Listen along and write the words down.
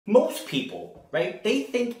Most people, right, they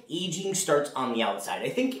think aging starts on the outside. I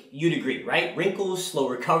think you'd agree, right? Wrinkles, slow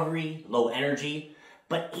recovery, low energy.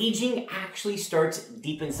 But aging actually starts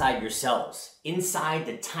deep inside your cells, inside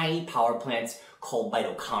the tiny power plants called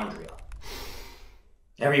mitochondria.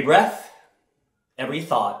 Every breath, every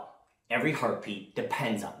thought, every heartbeat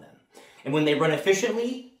depends on them. And when they run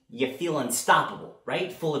efficiently, you feel unstoppable,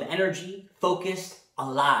 right? Full of energy, focused,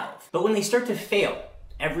 alive. But when they start to fail,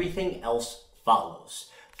 everything else follows.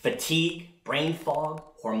 Fatigue, brain fog,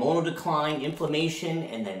 hormonal decline, inflammation,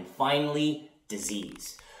 and then finally,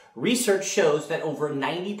 disease. Research shows that over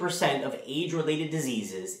 90% of age-related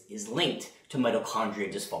diseases is linked to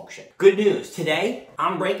mitochondria dysfunction. Good news, today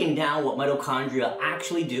I'm breaking down what mitochondria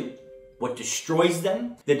actually do, what destroys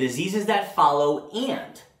them, the diseases that follow,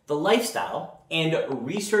 and the lifestyle and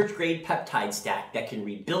research-grade peptide stack that can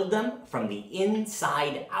rebuild them from the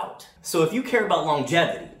inside out. So if you care about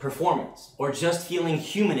longevity, performance, or just feeling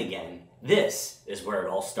human again, this is where it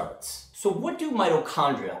all starts. So what do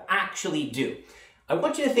mitochondria actually do? I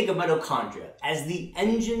want you to think of mitochondria as the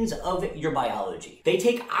engines of your biology. They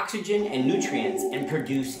take oxygen and nutrients and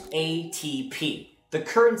produce ATP, the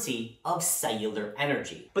currency of cellular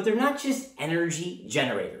energy. But they're not just energy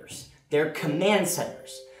generators, they're command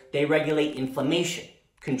centers. They regulate inflammation,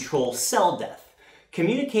 control cell death,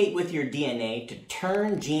 communicate with your DNA to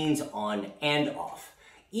turn genes on and off,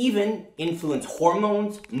 even influence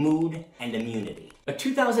hormones, mood, and immunity. A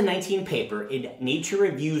 2019 paper in Nature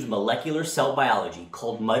Reviews Molecular Cell Biology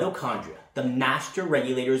called Mitochondria, the master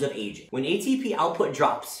regulators of aging. When ATP output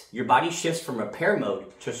drops, your body shifts from repair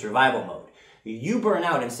mode to survival mode. You burn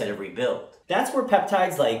out instead of rebuild. That's where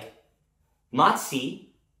peptides like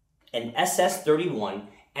MOTS-c and SS-31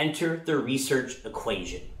 enter the research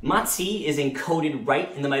equation. MOTS-c is encoded right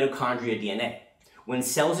in the mitochondria DNA. When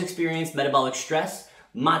cells experience metabolic stress,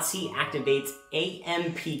 MOTS-c activates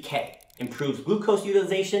AMPK, improves glucose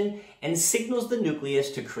utilization, and signals the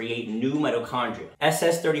nucleus to create new mitochondria.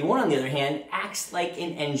 SS-31, on the other hand, acts like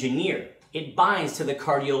an engineer. It binds to the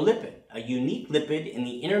cardiolipid, a unique lipid in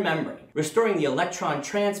the inner membrane, restoring the electron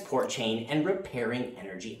transport chain and repairing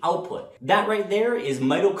energy output. That right there is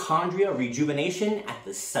mitochondria rejuvenation at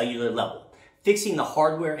the cellular level, fixing the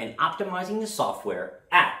hardware and optimizing the software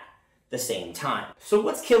at the same time. So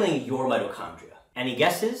what's killing your mitochondria? Any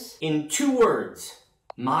guesses? In 2 words,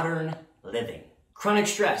 modern living. Chronic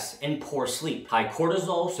stress and poor sleep. High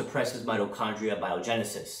cortisol suppresses mitochondria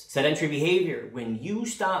biogenesis. Sedentary behavior. When you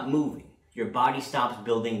stop moving, your body stops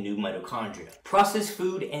building new mitochondria. Processed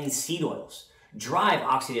food and seed oils drive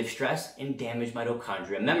oxidative stress and damage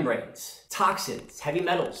mitochondria membranes. Toxins, heavy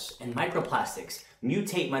metals, and microplastics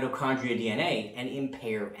mutate mitochondria DNA and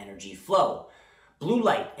impair energy flow. Blue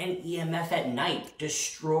light and EMF at night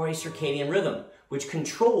destroy circadian rhythm, which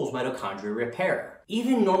controls mitochondria repair.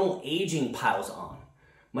 Even normal aging piles on.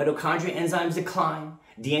 Mitochondria enzymes decline,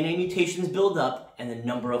 DNA mutations build up, and the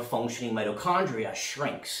number of functioning mitochondria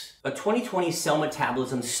shrinks. A 2020 cell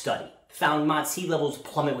metabolism study found MOTS-c levels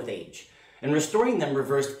plummet with age, and restoring them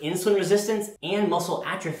reversed insulin resistance and muscle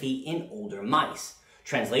atrophy in older mice.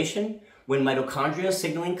 Translation: when mitochondria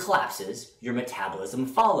signaling collapses, your metabolism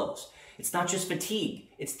follows. It's not just fatigue,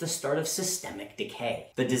 it's the start of systemic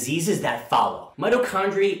decay. The diseases that follow.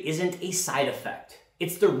 Mitochondria isn't a side effect,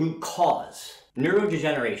 it's the root cause.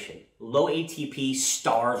 Neurodegeneration. Low ATP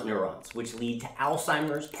starves neurons, which lead to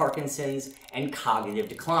Alzheimer's, Parkinson's, and cognitive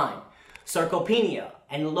decline. Sarcopenia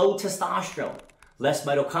and low testosterone. Less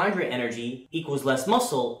mitochondria energy equals less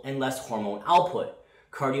muscle and less hormone output.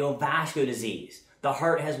 Cardiovascular disease. The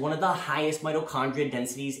heart has one of the highest mitochondria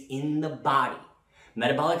densities in the body.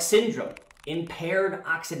 Metabolic syndrome. Impaired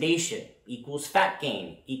oxidation equals fat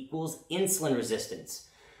gain equals insulin resistance.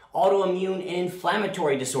 Autoimmune and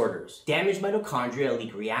inflammatory disorders. Damaged mitochondria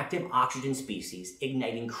leak reactive oxygen species,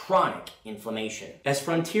 igniting chronic inflammation. As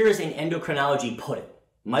frontiers in endocrinology put it,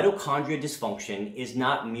 mitochondria dysfunction is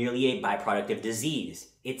not merely a byproduct of disease,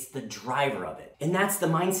 it's the driver of it. And that's the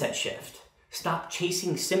mindset shift. Stop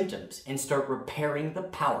chasing symptoms and start repairing the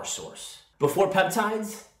power source. Before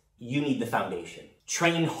peptides, you need the foundation.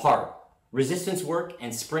 Train hard. Resistance work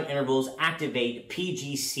and sprint intervals activate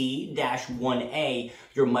PGC-1A,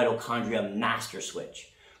 your mitochondria master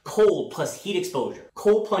switch. Cold plus heat exposure.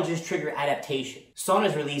 Cold plunges trigger adaptation.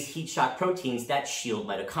 Saunas release heat shock proteins that shield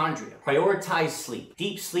mitochondria. Prioritize sleep.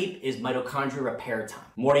 Deep sleep is mitochondria repair time.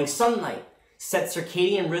 Morning sunlight sets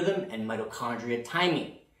circadian rhythm and mitochondria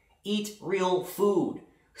timing. Eat real food.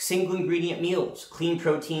 Single ingredient meals. Clean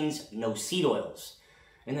proteins, no seed oils.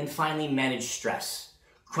 And then finally, manage stress.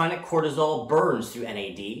 Chronic cortisol burns through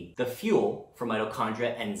NAD, the fuel for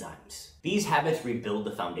mitochondria enzymes. These habits rebuild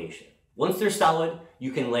the foundation. Once they're solid,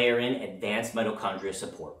 you can layer in advanced mitochondria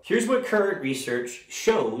support. Here's what current research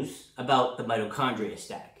shows about the mitochondria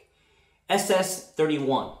stack.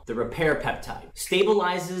 SS-31, the repair peptide,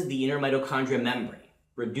 stabilizes the inner mitochondria membrane,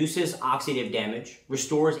 reduces oxidative damage,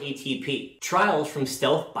 restores ATP. Trials from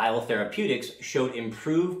Stealth Biotherapeutics showed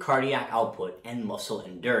improved cardiac output and muscle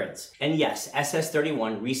endurance. And yes,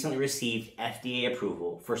 SS-31 recently received FDA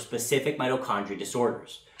approval for specific mitochondria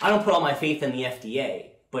disorders. I don't put all my faith in the FDA,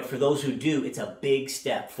 but for those who do, it's a big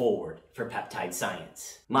step forward for peptide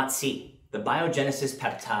science. MOTS-c, the biogenesis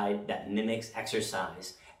peptide that mimics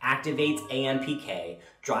exercise, activates AMPK,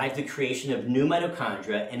 drives the creation of new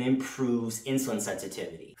mitochondria, and improves insulin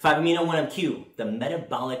sensitivity. 5-Amino-1MQ, the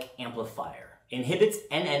metabolic amplifier, inhibits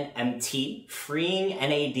NNMT, freeing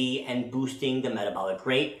NAD and boosting the metabolic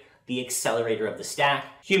rate, the accelerator of the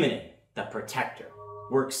stack. Humanin, the protector,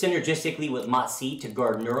 works synergistically with MOTS-c to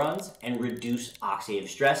guard neurons and reduce oxidative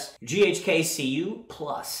stress. GHK-Cu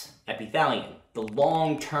plus epithallium, the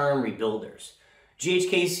long-term rebuilders.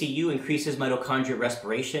 GHK-Cu increases mitochondrial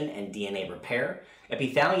respiration and DNA repair.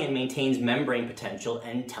 Epithallium maintains membrane potential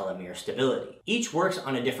and telomere stability. Each works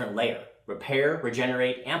on a different layer: repair,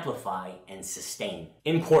 regenerate, amplify, and sustain.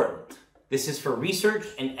 Important. This is for research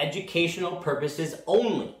and educational purposes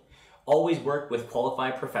only. Always work with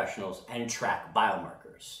qualified professionals and track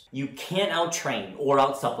biomarkers. You can't out-train or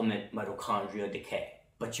out-supplement mitochondrial decay,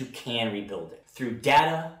 but you can rebuild it. Through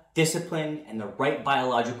data, discipline, and the right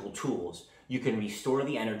biological tools, you can restore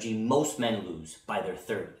the energy most men lose by their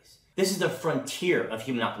 30s. This is the frontier of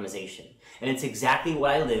human optimization, and it's exactly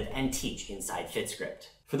what I live and teach inside FitScript.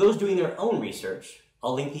 For those doing their own research,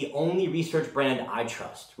 I'll link the only research brand I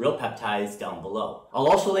trust, Real Peptides, down below. I'll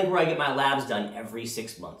also link where I get my labs done every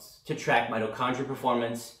 6 months to track mitochondrial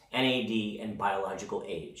performance, NAD, and biological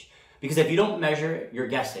age. Because if you don't measure, you're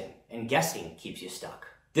guessing, and guessing keeps you stuck.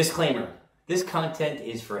 Disclaimer, this content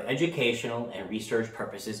is for educational and research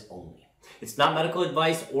purposes only. It's not medical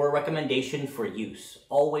advice or recommendation for use.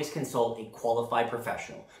 Always consult a qualified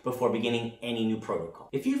professional before beginning any new protocol.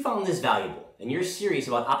 If you found this valuable and you're serious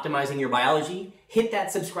about optimizing your biology, hit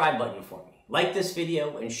that subscribe button for me. Like this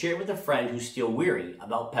video and share it with a friend who's still weary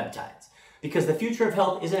about peptides. Because the future of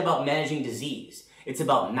health isn't about managing disease, it's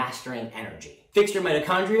about mastering energy. Fix your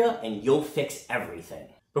mitochondria and you'll fix everything.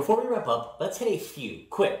 Before we wrap up, let's hit a few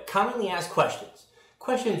quick, commonly asked questions.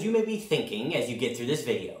 Questions you may be thinking as you get through this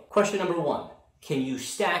video. Question number 1. Can you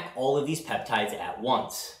stack all of these peptides at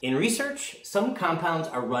once? In research, some compounds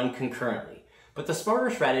are run concurrently, but the smarter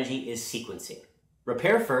strategy is sequencing.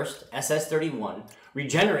 Repair first, SS-31,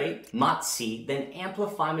 regenerate, MOTS-c, then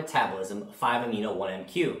amplify metabolism,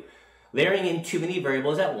 5-Amino-1MQ. Layering in too many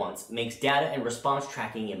variables at once makes data and response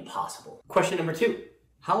tracking impossible. Question number 2.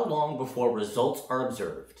 How long before results are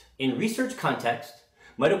observed? In research context,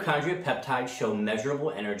 mitochondria peptides show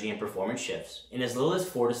measurable energy and performance shifts in as little as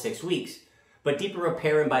 4 to 6 weeks, but deeper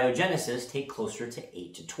repair and biogenesis take closer to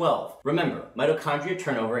 8 to 12. Remember, mitochondria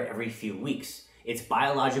turnover every few weeks. It's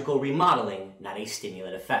biological remodeling, not a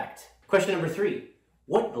stimulant effect. Question number 3.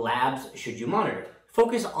 What labs should you monitor?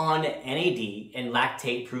 Focus on NAD and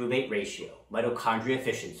lactate pyruvate ratio, mitochondria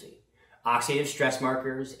efficiency, oxidative stress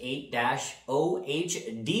markers,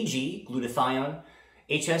 8-OHDG, glutathione,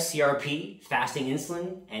 HSCRP, fasting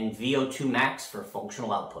insulin, and VO2 max for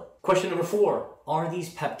functional output. Question number 4. Are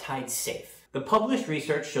these peptides safe? The published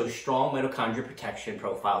research shows strong mitochondria protection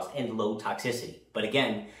profiles and low toxicity. But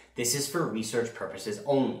again, this is for research purposes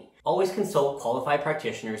only. Always consult qualified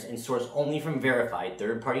practitioners and source only from verified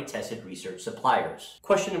third-party tested research suppliers.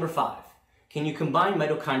 Question number 5. Can you combine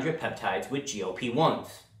mitochondria peptides with GLP-1s?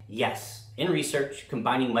 Yes. In research,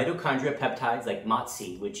 combining mitochondria peptides like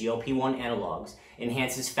MOTS-c with GLP-1 analogs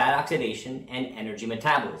enhances fat oxidation and energy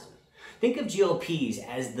metabolism. Think of GLPs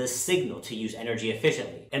as the signal to use energy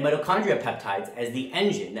efficiently, and mitochondria peptides as the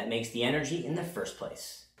engine that makes the energy in the first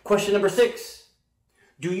place. Question number 6.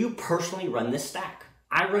 Do you personally run this stack?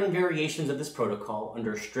 I run variations of this protocol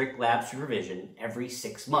under strict lab supervision every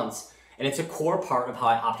 6 months, and it's a core part of how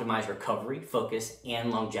I optimize recovery, focus,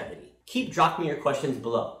 and longevity. Keep dropping your questions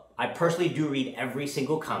below. I personally do read every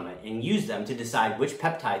single comment and use them to decide which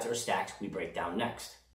peptides or stacks we break down next.